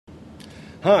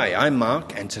Hi, I'm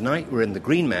Mark, and tonight we're in the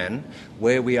Green Man,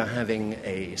 where we are having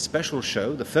a special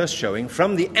show, the first showing,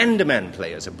 from the Andaman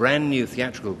Players, a brand new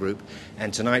theatrical group.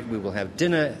 And tonight we will have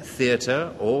dinner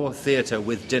theatre, or theatre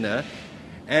with dinner.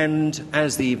 And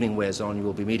as the evening wears on, you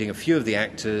will be meeting a few of the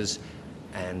actors,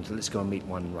 and let's go and meet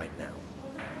one right now.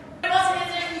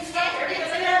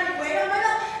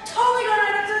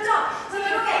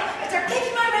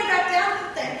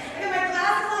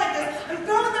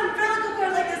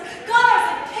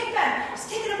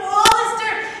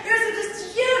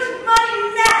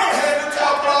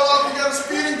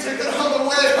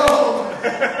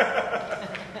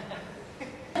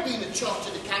 I've been a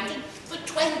chartered accountant for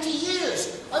 20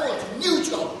 years. I want a new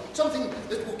job, something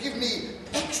that will give me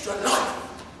extra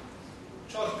life.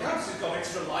 Chartered accountants has got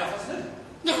extra life, hasn't it?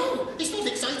 No, it's not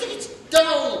exciting, it's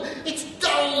dull. It's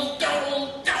dull,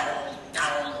 dull, dull,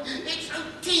 dull. It's so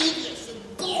tedious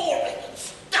and boring and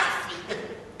stuffy and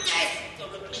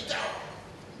desperately dull.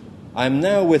 I'm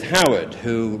now with Howard,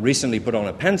 who recently put on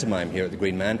a pantomime here at the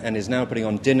Green Man and is now putting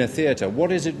on dinner theatre.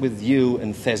 What is it with you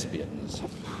and thespians?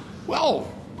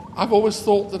 Well, I've always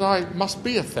thought that I must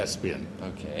be a thespian.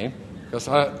 Okay. Because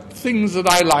things that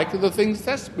I like are the things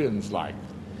thespians like.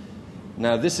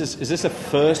 Now, is this a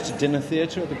first dinner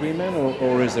theatre at the Green Man,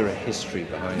 or is there a history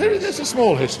behind it? There's a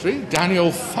small history.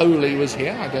 Daniel Foley was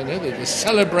here, I don't know, the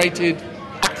celebrated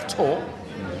actor.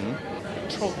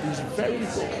 He's very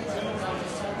good.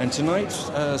 And tonight,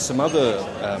 some other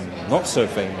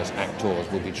not-so-famous actors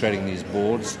will be treading these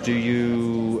boards. Do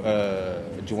you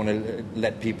want to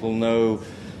let people know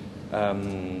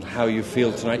how you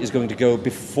feel tonight is going to go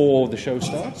before the show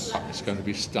starts? It's going to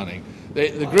be stunning.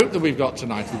 The group that we've got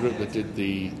tonight, the group that did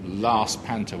the last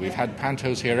panto, we've had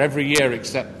pantos here every year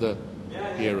except the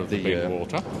year of the big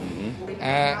water.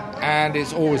 And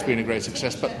it's always been a great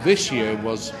success, but this year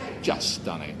was just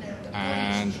stunning.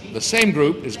 And the same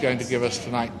group is going to give us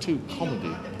tonight 2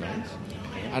 comedy plays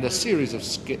and a series of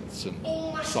skits and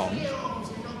songs.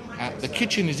 The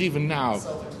kitchen is even now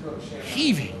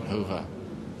heaving over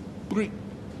great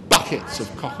buckets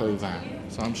of coq au vin,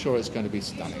 so I'm sure it's going to be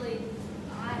stunning.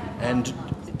 And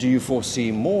do you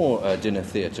foresee more dinner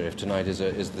theatre if tonight is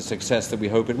the success that we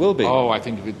hope it will be? Oh, I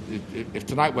think if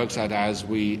tonight works out as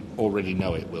we already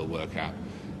know it will work out,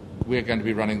 we're going to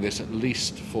be running this at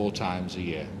least 4 times a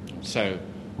year. So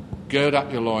gird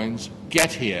up your loins,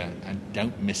 get here, and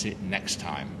don't miss it next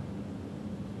time.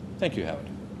 Thank you, Howard.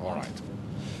 All right.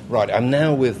 Right, I'm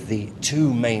now with the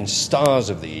 2 main stars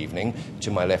of the evening.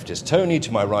 To my left is Tony,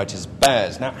 to my right is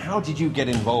Baz. Now, how did you get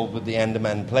involved with the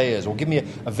Andaman Players? Or give me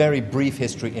a very brief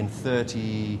history in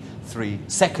 33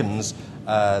 seconds.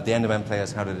 The Andaman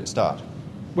Players, how did it start?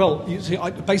 Well, you see,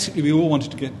 basically we all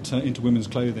wanted to get into women's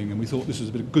clothing, and we thought this was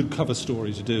a bit of a good cover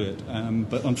story to do it.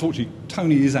 But unfortunately,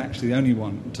 Tony is actually the only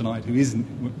one tonight who isn't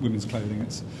women's clothing.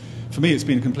 For me, it's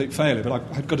been a complete failure, but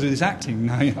I've got to do this acting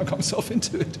now. I got myself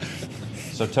into it.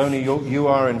 So, Tony, you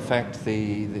are in fact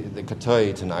the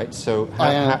Katoi tonight. So,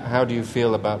 how do you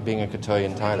feel about being a Katoi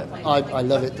in Thailand? I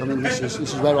love it. I mean, this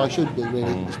is where I should be,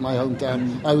 really. It's my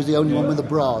hometown. I was the only one with a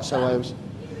bra, so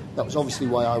that was obviously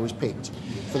why I was picked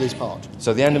for this part.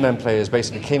 So the Andaman Players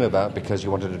basically came about because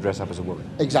you wanted to dress up as a woman?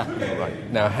 Exactly.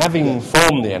 Right. Now, having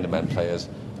formed the Andaman Players,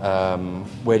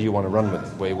 where do you want to run with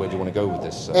it? Where do you want to go with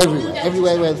this?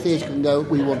 Everywhere where the theatre can go,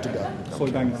 we want to go. Soy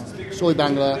Bangla. Soy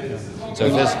Bangla. So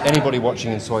if there's anybody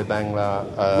watching in Soy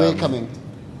Bangla... we're coming.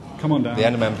 Come on down. The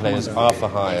Andaman Players are for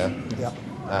hire. Yeah.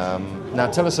 Now,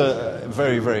 tell us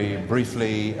very, very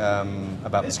briefly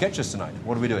about the sketches tonight.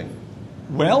 What are we doing?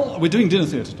 Well, we're doing dinner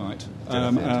theatre tonight,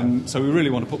 so we really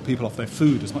want to put people off their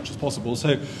food as much as possible.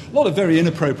 So a lot of very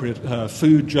inappropriate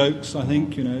food jokes, I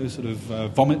think, sort of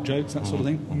vomit jokes, that sort of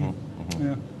thing.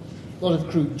 Yeah. A lot of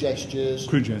crude gestures.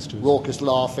 Crude Raucous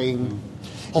laughing,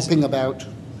 hopping about.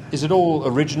 Is it all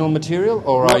original material,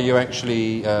 or are you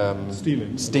actually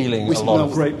stealing a lot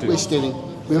of... We're stealing.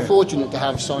 We're fortunate to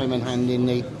have Simon Hand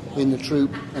in the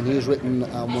troupe, and he has written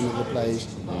one of the plays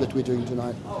that we're doing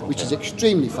tonight, which is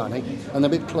extremely funny and a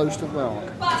bit close to Mark.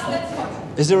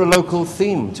 Is there a local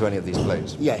theme to any of these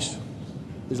plays? Yes.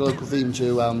 There's a local theme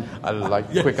to... I like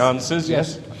quick answers,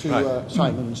 yes. To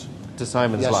Simon's. To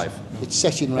Simon's life. It's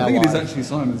set in Rawai. I think it is actually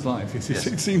Simon's life.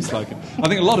 It seems like it. I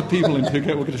think a lot of people in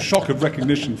Phuket will get a shock of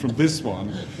recognition from this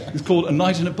one. It's called A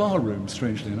Night in a Bar Room,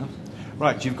 strangely enough.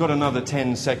 Right, you've got another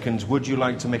 10 seconds. Would you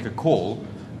like to make a call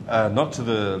not to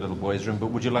the little boys' room, but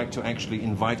would you like to actually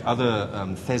invite other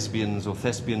thespians or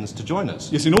thespians to join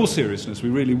us? Yes, in all seriousness, we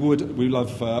really would. We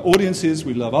love audiences,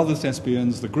 we love other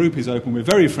thespians, the group is open, we're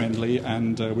very friendly,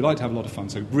 and we like to have a lot of fun.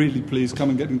 So really, please come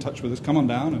and get in touch with us, come on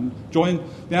down and join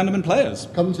the Andaman Players.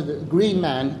 Come to the Green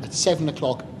Man at 7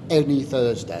 o'clock any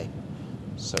Thursday.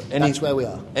 So That's where we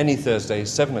are. Any Thursday,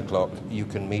 7 o'clock, you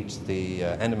can meet the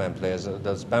Enderman players.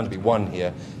 There's bound to be one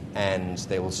here, and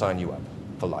they will sign you up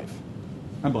for life.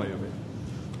 And buy you a beer.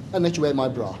 And let you wear my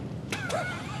bra.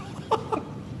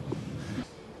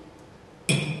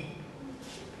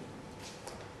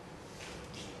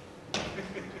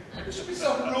 There should be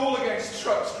some rule against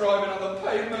trucks driving on the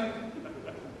pavement.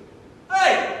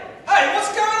 Hey! Hey, what's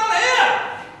going on here?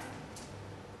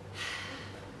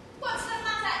 What's the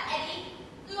matter,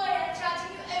 Eddie? Lawyer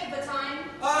charging you overtime?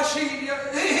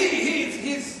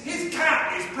 His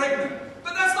cat is pregnant.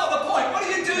 But that's not the point. What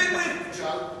are you doing with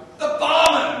Joe? the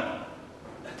barman?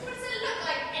 What does it look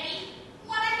like, Eddie?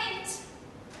 Want a hint?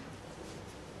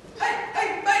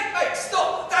 Hey, mate,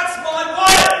 stop. That's my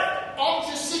wife. I'm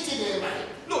just sitting here, mate.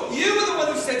 Look, you were the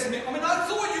one who said to me, I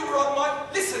thought you were on my...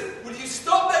 Listen, will you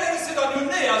stop letting me sit on your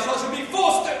knee, else I shall be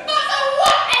forced to... Not the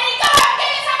what, Eddie? Go and get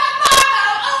yourself a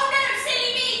barbell! Oh no, silly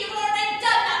me, you've already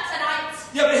done that tonight!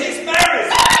 Yeah, but he's married.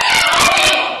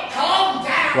 Calm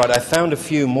down. Right, I found a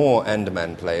few more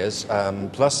Enderman players,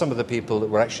 plus some of the people that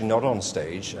were actually not on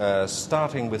stage,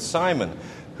 starting with Simon,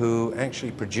 who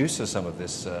actually produces some of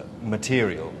this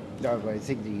material. No, I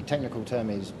think the technical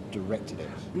term is directed it.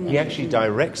 He actually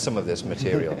directs some of this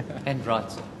material. And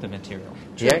writes the material.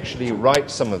 He actually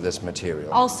writes some of this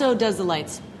material. Also does the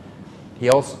lights. He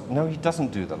also... No, he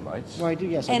doesn't do the lights. Well, I do,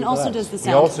 yes. I And do also that. does the He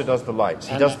sound. also does the lights.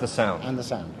 He And does the sound. And the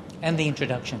sound. And the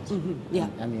introductions. Yeah.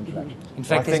 And the introduction. In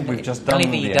fact, I think we've just the only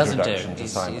done thing the he doesn't do introduction to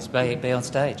Simon. is be on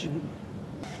stage.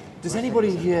 Does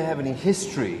anybody here have any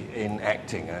history in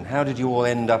acting? And how did you all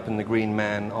end up in the Green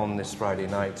Man on this Friday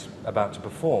night about to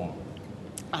perform?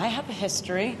 I have a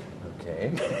history. Okay.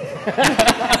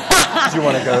 Do you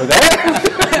want to go there?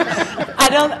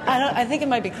 I think it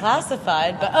might be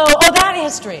classified, but oh, that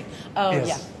history. Oh,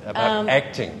 Yes, yeah. about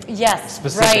acting. Yes,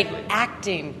 Specifically. right,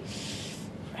 acting.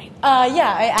 Right.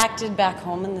 Yeah, I acted back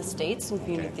home in the States in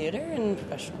community theater and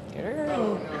professional theater,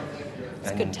 and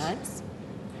it's good And- times.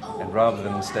 And rather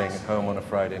than staying at home on a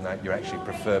Friday night, you actually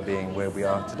prefer being where we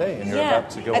are today, and you're Yeah,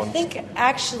 about to go I on. think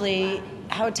actually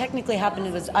how it technically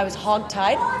happened was I was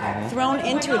hog-tied, thrown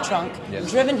into a trunk,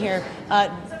 Yes. driven here,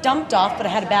 dumped off, but I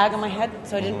had a bag on my head,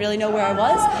 so I didn't really know where I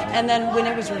was. And then when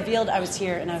it was revealed, I was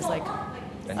here, and I was like,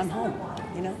 I'm home,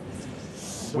 you know?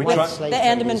 We With try- Slave the trade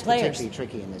Andaman is players. particularly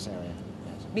tricky in this area.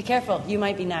 Yes. Be careful, you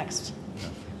might be next.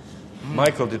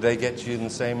 Michael, did they get you in the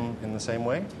same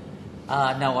way?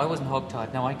 No, I wasn't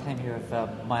hogtied. No, I came here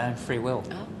of my own free will.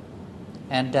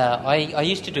 And I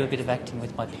used to do a bit of acting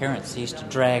with my parents. They used to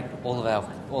drag all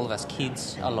of us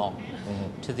kids along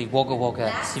to the Wagga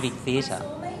Wagga Civic Theatre,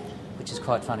 which is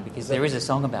quite funny because there is a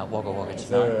song about Wagga Wagga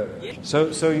tonight.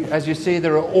 So as you see,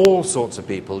 there are all sorts of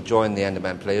people join the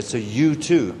Enderman players, so you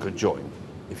too could join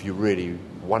if you really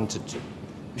wanted to.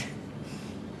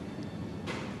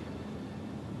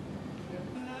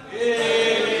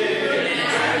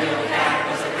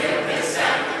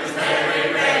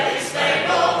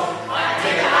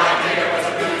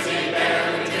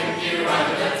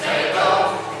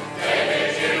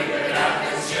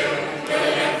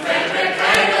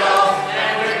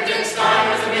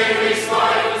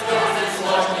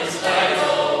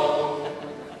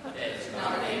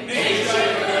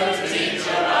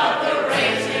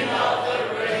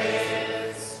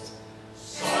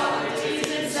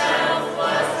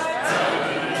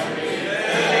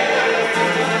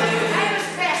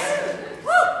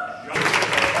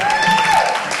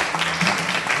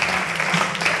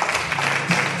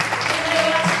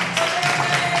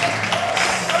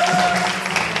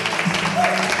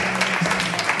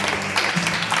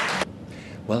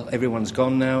 Well, everyone's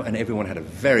gone now, and everyone had a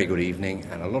very good evening,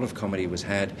 and a lot of comedy was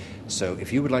had. So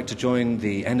if you would like to join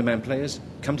the Enderman players,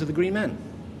 come to the Green Man.